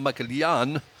 Vahan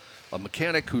Makalyan, a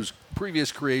mechanic whose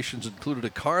previous creations included a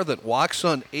car that walks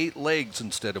on 8 legs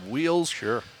instead of wheels.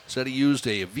 Sure. Said he used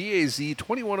a VAZ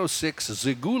 2106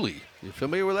 Ziguli. You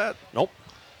familiar with that? Nope.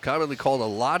 Commonly called a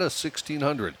Lada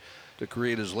 1600, to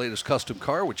create his latest custom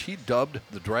car, which he dubbed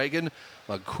the Dragon.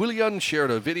 Quillian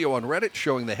shared a video on Reddit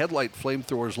showing the headlight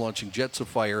flamethrowers launching jets of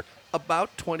fire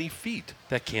about 20 feet.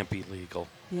 That can't be legal.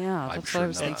 Yeah, I'm that's sure what I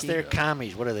was not. It's thinking. their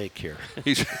commies. What do they care?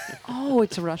 He's, Oh,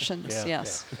 it's Russians. Yeah,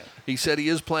 Yes. he said he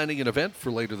is planning an event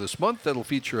for later this month that'll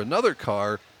feature another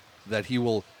car that he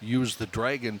will use the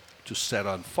Dragon to set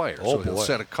on fire. Oh, so he'll boy.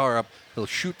 set a car up, he'll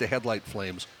shoot the headlight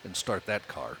flames, and start that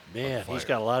car Man, on fire. he's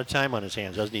got a lot of time on his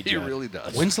hands, doesn't he, He John? really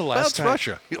does. When's the last That's time-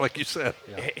 Russia, like you said.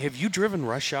 Have you driven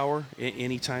rush hour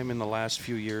any time in the last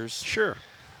few years? Sure.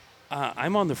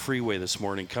 I'm on the freeway this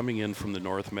morning coming in from the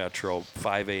North Metro,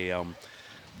 5 a.m.,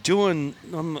 doing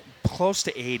close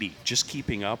to 80, just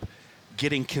keeping up,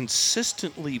 getting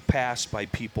consistently passed by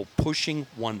people pushing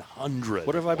 100.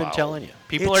 What have I been Wow. telling you?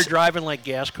 People It's- are driving like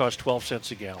gas costs 12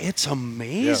 cents a gallon. It's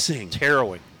amazing. It's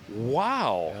harrowing.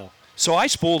 Wow. Yeah. So I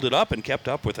spooled it up and kept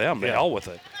up with them. The Yeah. hell with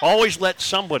it. Always let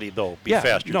somebody, though, be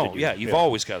faster No, than you. yeah, you've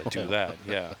always got to do that.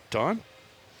 Yeah. Don?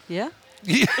 Yeah.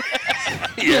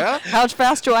 Yeah? How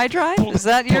fast do I drive? Is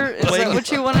that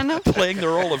what you want to know? Playing the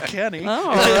role of Kenny. All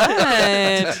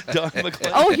right. Don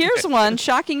McClellan. Oh, here's one.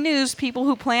 Shocking news. People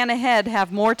who plan ahead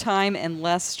have more time and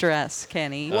less stress,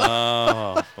 Kenny.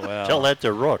 Oh, well. Tell that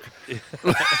to Rook.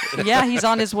 Yeah, he's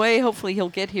on his way. Hopefully he'll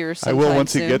get here I sometime will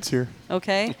once soon. he gets here.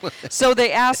 Okay. So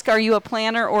they ask, are you a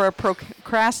planner or a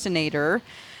procrastinator?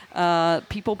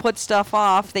 People put stuff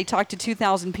off. They talked to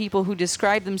 2,000 people who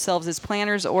describe themselves as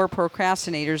planners or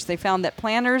procrastinators. They found that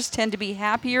planners tend to be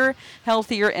happier,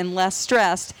 healthier, and less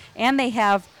stressed, and they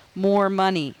have more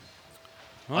money.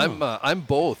 I'm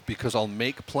both, because I'll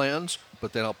make plans,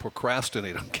 but then I'll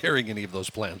procrastinate on carrying any of those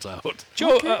plans out.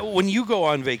 Joe, when you go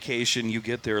on vacation, you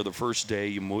get there the first day,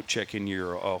 you check in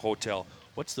your hotel.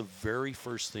 What's the very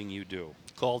first thing you do?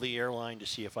 Call the airline to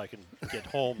see if I can get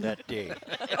home that day.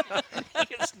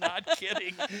 He is not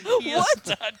kidding. He is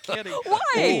not kidding.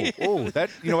 Why? Oh, that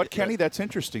you know what, Kenny? That's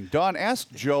interesting. Don,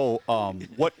 ask Joe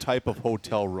what type of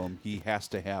hotel room he has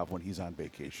to have when he's on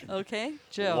vacation. Okay,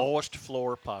 Joe. Lowest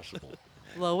floor possible.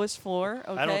 Lowest floor.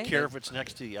 Okay. I don't care if it's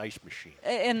next to the ice machine,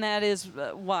 And that is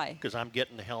why? because I'm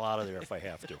getting the hell out of there if I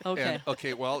have to. Okay. And,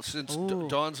 okay, well, since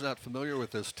Dawn's not familiar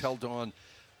with this, tell Dawn,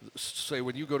 say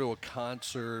when you go to a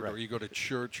concert or you go to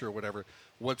church or whatever,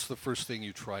 what's the first thing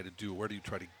you try to do? Where do you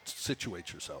try to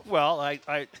situate yourself? Well,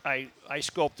 I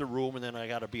scope the room, and then I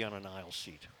got to be on an aisle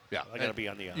seat. Yeah, I got to be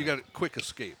on the aisle. You got a quick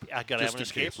escape. I got to have just an in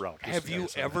escape case. route. Have you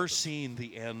Yes, that ever happens. seen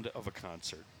the end of a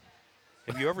concert?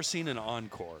 Have you ever seen an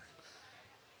encore?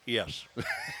 Yes.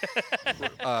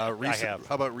 Recent, have.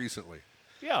 How about recently?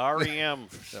 Yeah, REM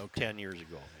 10 years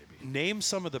ago, maybe. Name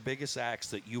some of the biggest acts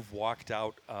that you've walked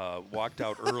out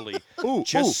early, Ooh,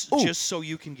 just ooh. just so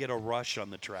you can get a rush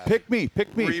on the traffic. Pick me,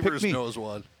 pick Reavers me. knows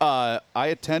one. I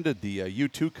attended the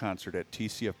U2 concert at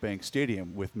TCF Bank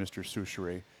Stadium with Mr.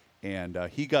 Souchere, and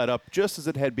he got up just as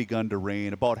it had begun to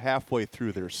rain, about halfway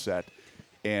through their set.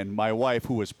 And my wife,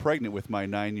 who was pregnant with my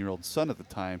 9-year-old son at the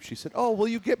time, she said, "Oh, will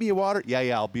you get me a water?" Yeah,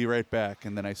 I'll be right back.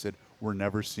 And then I said, "We're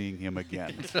never seeing him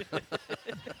again."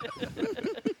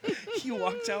 You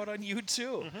walked out on you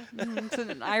too. It's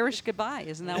an Irish goodbye.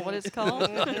 Isn't that what it's called?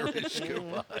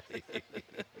 All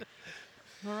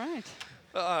right.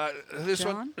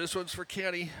 John? This one's for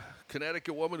Kenny.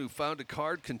 Connecticut woman who found a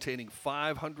card containing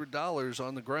 $500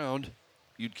 on the ground.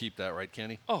 You'd keep that, right,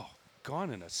 Kenny? Oh,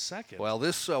 gone in a second. Well,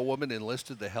 this woman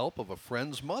enlisted the help of a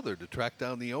friend's mother to track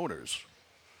down the owners.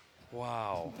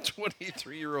 Wow.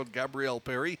 23-year-old Gabrielle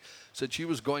Perry said she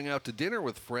was going out to dinner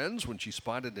with friends when she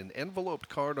spotted an enveloped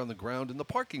card on the ground in the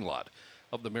parking lot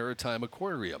of the Maritime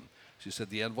Aquarium. She said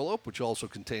the envelope, which also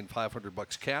contained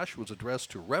 $500 cash, was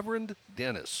addressed to Reverend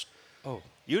Dennis. Oh.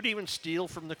 You'd even steal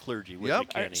from the clergy, would Yep. you,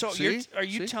 Kenny? So See? are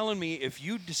you See? telling me if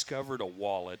you discovered a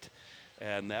wallet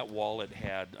and that wallet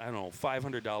had, I don't know,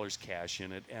 $500 cash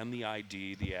in it and the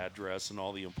ID, the address, and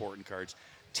all the important cards,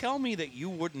 tell me that you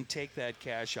wouldn't take that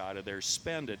cash out of there,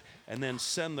 spend it, and then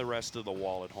send the rest of the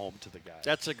wallet home to the guy?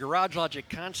 That's a Garage Logic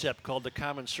concept called the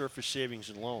Common Surface Savings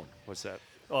and Loan. What's that?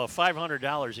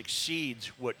 $500 exceeds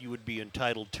what you would be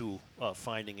entitled to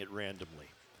finding it randomly.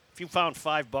 If you found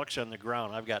 $5 on the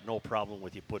ground, I've got no problem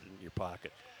with you putting it in your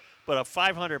pocket. But a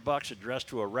 $500 addressed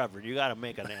to a reverend, you got to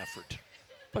make an effort.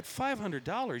 But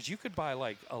 $500, you could buy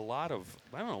like a lot of,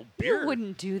 I don't know, beer. You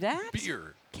wouldn't do that.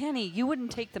 Beer. Kenny, you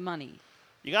wouldn't take the money.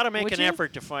 You got to make Would an you?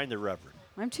 effort to find the reverend.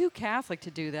 I'm too Catholic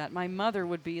to do that. My mother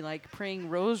would be like praying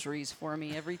rosaries for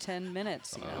me every 10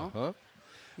 minutes, you know? Huh?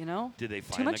 You know? Did they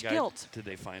find Too much the guy? guilt. Did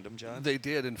they find him, John? They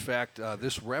did. In fact,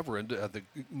 this reverend, the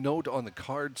note on the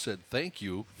card said, "Thank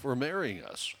you for marrying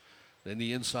us." Then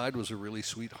the inside was a really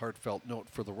sweet, heartfelt note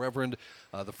for the reverend.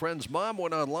 The friend's mom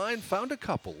went online, found a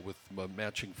couple with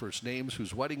matching first names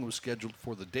whose wedding was scheduled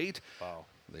for the date. Wow.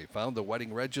 They found the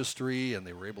wedding registry, and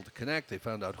they were able to connect. They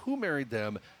found out who married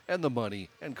them, and the money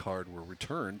and card were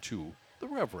returned to the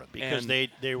reverend. Because And-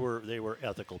 they were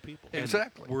ethical people. And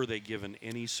Exactly. Were they given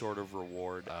any sort of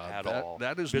reward at that- all?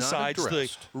 that is not besides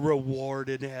addressed. the reward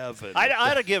in heaven. I'd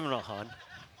have given him a hun.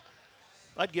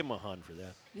 I'd give him a hun for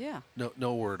that. Yeah.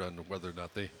 No word on whether or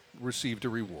not they received a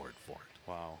reward for it.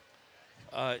 Wow.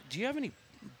 Do you have any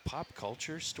pop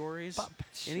culture stories?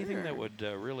 Anything sure. that would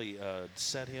really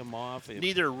set him off?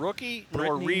 Neither rookie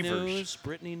nor Britney Reavers. news,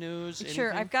 Britney news. Sure.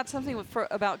 anything? I've got something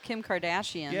about Kim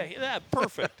Kardashian. Yeah,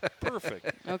 perfect, perfect.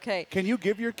 Okay. Can you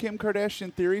give your Kim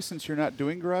Kardashian theory since you're not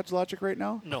doing Garage Logic right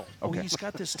now? No. Oh, he's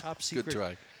got this top secret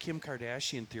try. Kim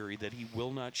Kardashian theory that he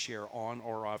will not share on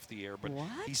or off the air, but What?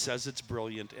 he says it's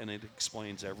brilliant and it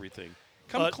explains everything.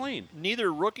 Come clean.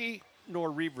 Neither rookie nor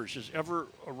Reavers has ever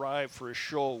arrived for a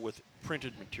show with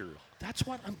printed material. That's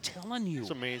what I'm telling you. It's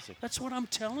amazing. That's what I'm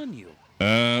telling you.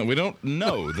 We don't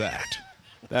know that.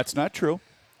 That's not true.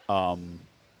 Not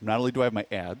only do I have my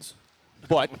ads,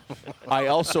 but I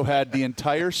also had the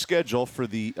entire schedule for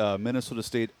the Minnesota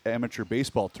State Amateur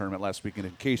Baseball Tournament last weekend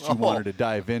in case you wanted to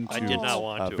dive into I did not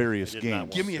want to. various I did not games.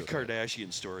 want Give me a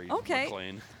Kardashian story, Okay.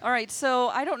 McLean. All right. So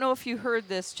I don't know if you heard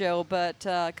this, Joe, but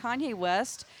Kanye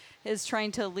West is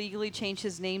trying to legally change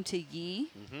his name to Ye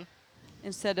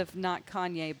instead of not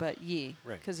Kanye, but Ye,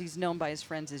 Right. because he's known by his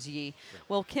friends as Ye.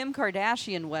 Well, Kim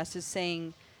Kardashian West is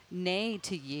saying nay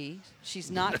to Ye. She's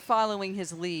not following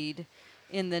his lead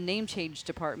in the name change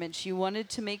department. She wanted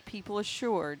to make people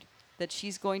assured that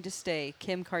she's going to stay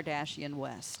Kim Kardashian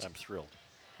West. I'm thrilled.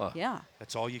 Yeah.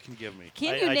 That's all you can give me.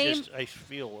 Can you name? I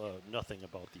feel nothing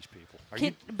about these people.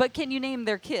 But can you name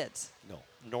their kids? No.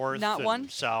 North Not and one?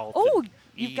 south. Oh, and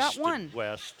you've got east one. And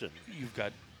west and You've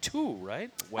got two, right?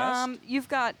 West? You've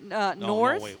got No,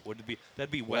 North. No, wait. Would it be?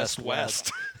 That'd be West.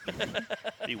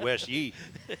 the West Ye.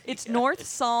 It's North,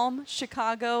 Psalm,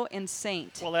 Chicago, and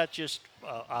Saint. Well, that's just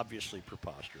obviously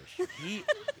preposterous. he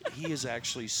is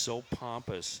actually so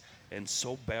pompous and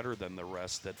so better than the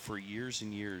rest that for years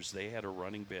and years they had a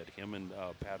running bit, him and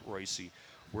Pat Royce,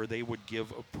 where they would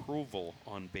give approval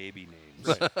on baby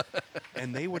names.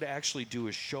 And they would actually do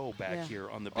a show back here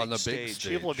on the big stage.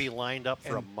 People would be lined up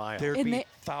for a mile. There'd And be they-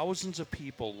 thousands of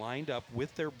people lined up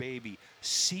with their baby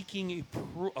seeking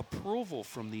approval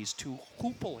from these two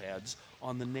hoople heads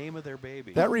on the name of their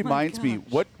baby. That reminds me,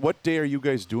 gosh. what day are you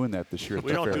guys doing that this year? At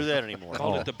We the don't fair? do that anymore.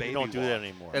 Call it the baby We don't do walk. that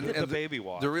anymore. And- the baby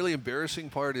walk. The really embarrassing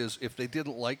part is if they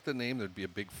didn't like the name, there'd be a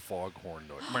big foghorn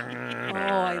noise. Oh,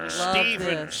 I love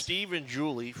this. Steve and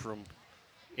Julie from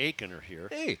Aiken are here.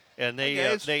 Hey. And they Hi,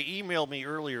 guys. they emailed me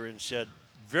earlier and said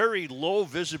very low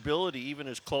visibility, even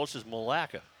as close as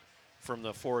Malacca, from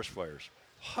the forest fires.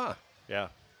 Huh. Yeah.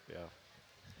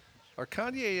 Are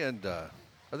Kanye and are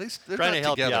they? They're Trying not to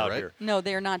help you together, out right? here. No,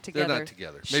 they're not They're together. not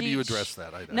together. Maybe you addressed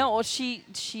that. No, well, she.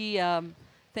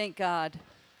 Thank God.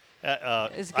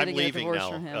 Is gonna I'm get a leaving divorce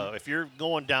now. from him. If you're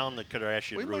going down the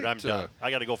Kardashian We route, might, I'm done. I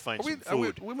got to go find some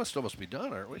food. We must almost be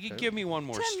done, aren't we? You give me one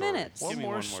more 10 story. minutes. Give One me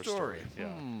more one more story. story.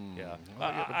 Yeah. Well, I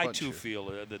I, got a I bunch too here. feel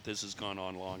that this has gone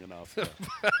on long enough.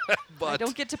 I But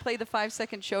don't get to play the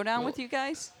 5-second showdown with you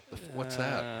guys. what's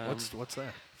that? What's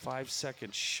that?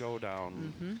 5-second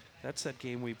showdown. That's that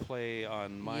game we play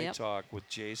on My Yep. Talk with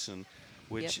Jason.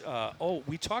 Which Yep.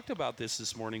 we talked about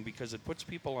this morning because it puts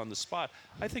people on the spot.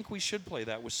 I think we should play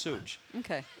that with Such.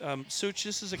 Okay. Such,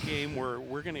 this is a game where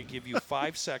we're going to give you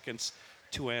 5 seconds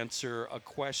to answer a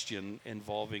question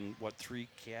involving what 3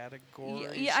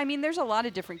 categories? Yeah, I mean, there's a lot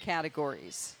of different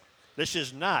categories. This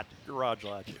is not Garage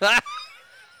Logic.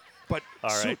 But All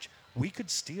right. Such, we could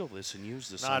steal this and use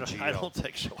this No, on I GL. don't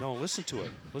think so. No, listen to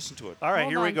it. Listen to it. All right,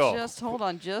 Hold here we on, go. Hold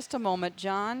on just a moment.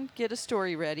 John, get a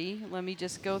story ready. Let me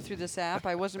just go through this app.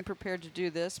 I wasn't prepared to do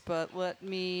this, but let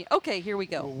me. Okay, here we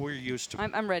Well, go. we're used to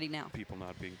I'm ready now. people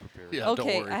not being prepared. Yeah. don't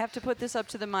Okay, worry. I have to put this up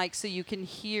to the mic so you can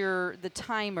hear the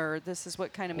timer. This is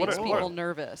what kind of What makes are- people what-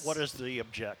 nervous. What is the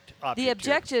object? The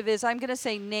objective is I'm going to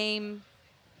say name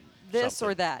this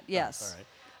or Something. that. Yes. All right.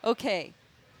 Okay.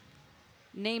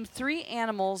 Name 3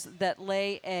 animals that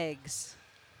lay eggs.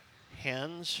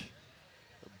 Hens,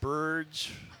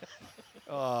 birds,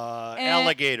 And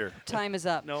alligator. Time is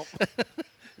up. Nope.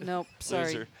 Nope. Sorry.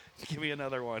 Loser. Give me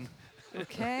another one.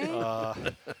 Okay.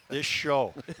 This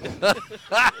show.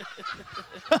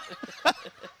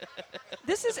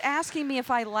 This is asking me if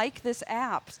I like this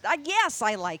app. Yes,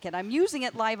 I like it. I'm using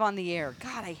it live on the air.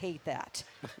 God, I hate that.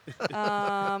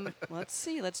 Let's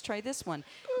see. Let's try this one.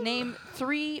 Name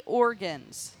 3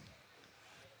 organs.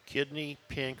 Kidney,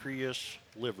 pancreas,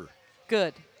 liver.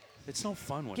 Good. It's no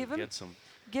fun when Give it him- gets them.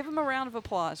 Give him a round of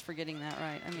applause for getting that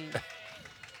right. I mean,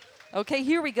 okay,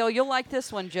 here we go. You'll like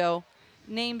this one, Joe.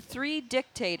 Name 3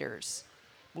 dictators.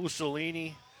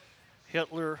 Mussolini,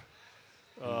 Hitler.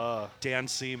 Dan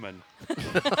Seaman.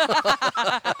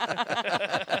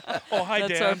 Oh, hi,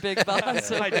 That's Dan. our big boss.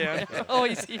 Hi, Dan. Oh,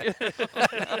 he's here.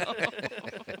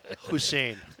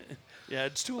 Hussein. Yeah,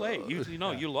 it's too late. You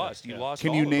know, you lost. You lost. Can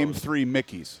all you of name those. 3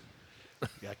 Mickeys?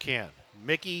 I can.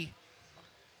 Mickey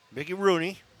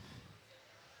Rooney.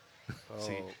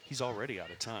 See, he's already out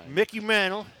of time. Mickey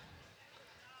Mantle.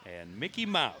 And Mickey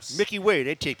Mouse. Mickey Way.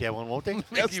 They take that one, won't they?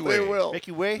 Mickey Way.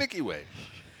 Mickey Way. Mickey Way.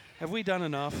 Have we done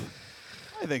enough?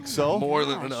 I think so. More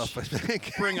than enough, I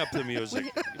think. Bring up the music.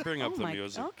 Bring up Oh the my-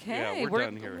 music. Okay, Yeah, we're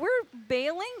done here. We're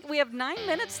bailing. We have 9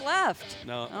 minutes left.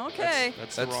 No. Okay.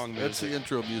 That's the wrong music. That's the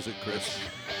intro music, Chris.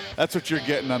 That's what you're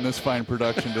getting on this fine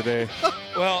production today.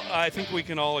 Well, I think we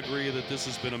can all agree that this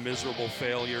has been a miserable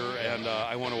failure, and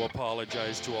I want to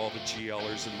apologize to all the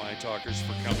GLers and My Talkers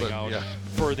for coming out yeah.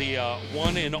 for the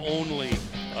one and only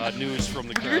news from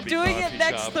the Krabby You're doing it Coffee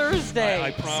Next Shop. Thursday.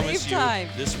 I promise Save you, time.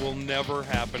 this will never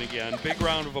happen again. Big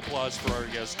round of applause for our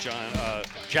guest, John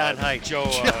Haidt. Joe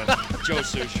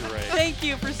Souchere. Thank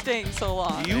you for staying so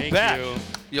long. You Thank bet. you.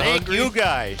 You Thank hungry? you,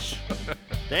 guys.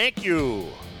 Thank you.